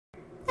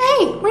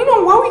We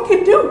know what we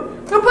could do.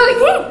 We'll play the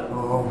game.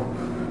 Oh,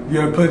 you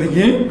gotta play the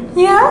game?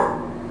 Yeah?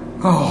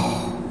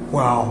 Oh,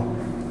 wow.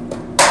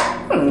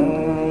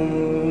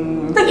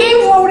 The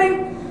game's loading.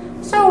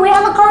 So we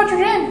have the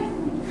cartridge in.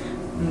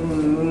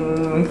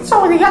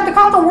 So we got the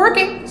console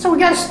working. So we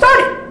gotta start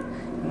it.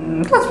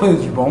 Let's play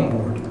with your bone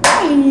board.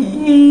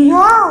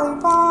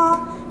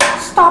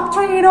 Stop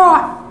turning it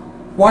on.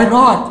 Why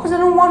not? Because I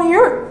don't want to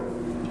hear it.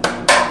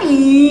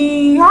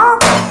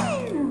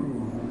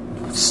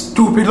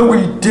 Stupid, look what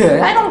you did.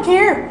 I don't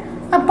care.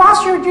 I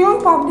bossed your June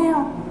Pop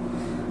down.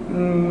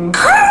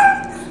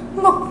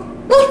 Look,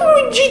 let's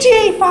play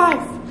GTA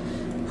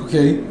 5.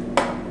 Okay.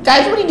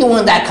 Guys, what are you doing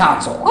with that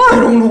console? I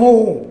don't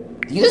know.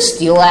 Did you just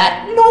steal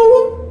that?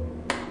 No.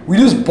 We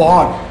just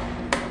bought it.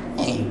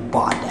 Hey, you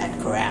bought that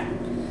crap.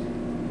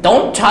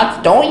 Don't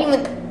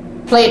even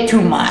play it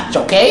too much,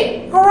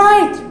 okay?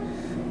 Alright.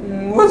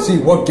 Let's see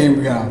what game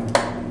we have.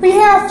 We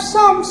have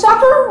some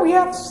soccer. We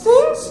have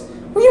things.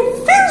 We have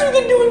things we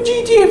can do in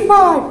GTA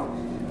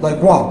 5. Like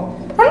what?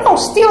 I don't know,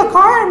 steal a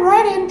car and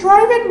ride it and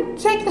drive it and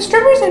take the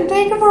strippers and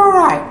take it for a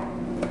ride.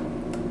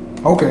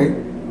 Okay.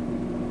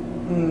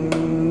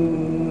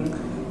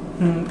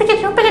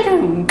 Pikachu.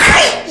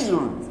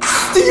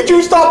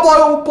 Pikachu, stop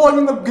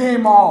plugging the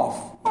game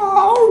off.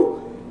 Oh,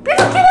 get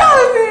out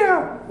of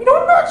there. You know,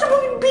 we're not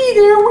supposed to be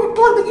there when we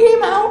plug the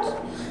game out.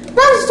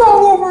 Now it's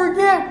all over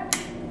again.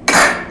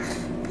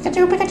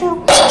 Pikachu.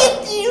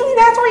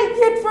 That's what you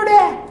get for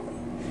that.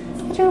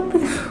 Pikachu.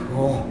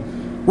 Oh.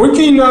 Why can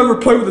you never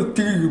play with a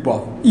TV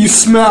buff? You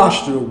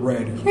smashed it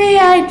already.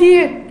 Yeah, I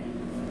did.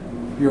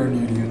 You're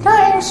an idiot.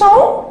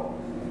 So?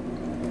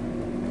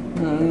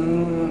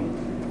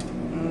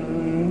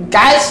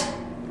 Guys,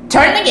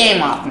 turn the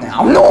game off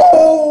now.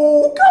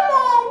 No! Come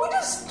on, we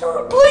just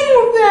started playing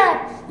with that.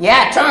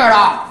 Yeah, turn it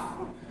off.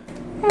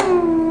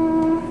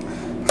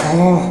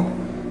 Oh.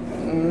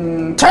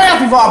 Turn it off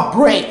before I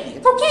break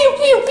it.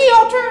 Okay,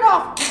 I'll turn it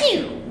off.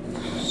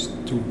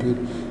 Stupid.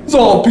 It's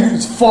all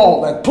Peter's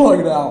fault that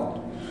plugged out.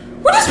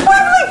 We just played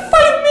for like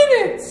 5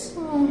 minutes.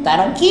 I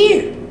don't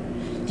care.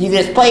 You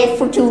just played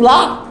for too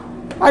long.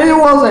 I it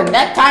wasn't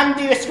that time to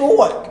do your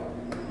schoolwork.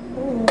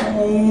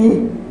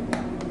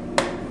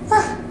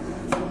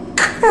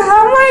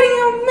 I'm writing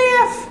a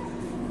math.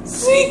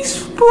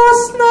 6 plus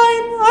 9.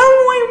 I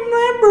don't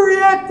remember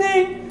that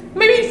thing.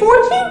 Maybe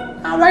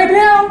 14? I'll write it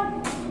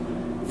down.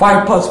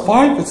 5 plus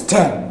 5 is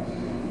 10.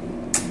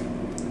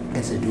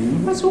 That's a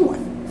dude. That's a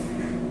one.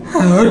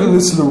 I can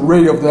listen to the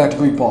radio of that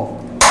bleep off.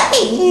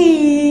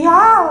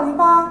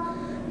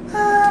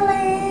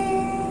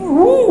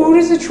 Ooh,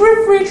 there's a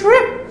free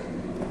trip.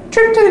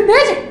 Trip to the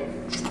desert.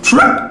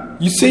 Trip?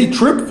 You say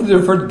trip for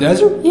the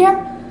desert? Yeah.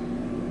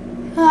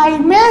 I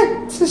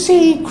meant to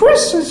say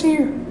Chris is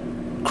here.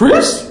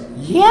 Chris?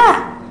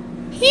 Yeah.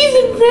 He's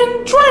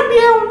been trying to be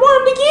on one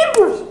of the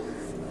campers.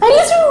 I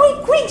guess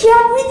we great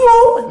job with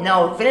you.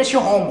 No, finish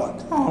your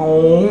homework.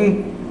 Oh.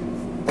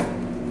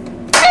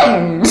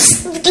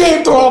 The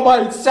game all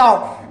by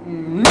itself.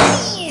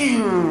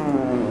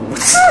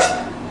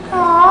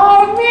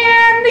 Oh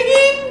man,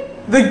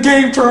 The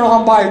game turned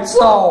on by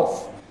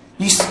itself.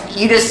 You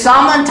just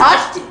someone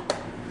touched it.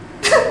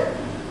 I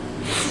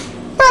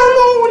don't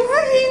know what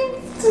the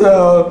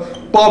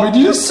game. Bobby, did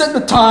you just set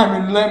the time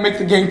and make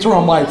the game turn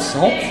on by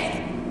itself?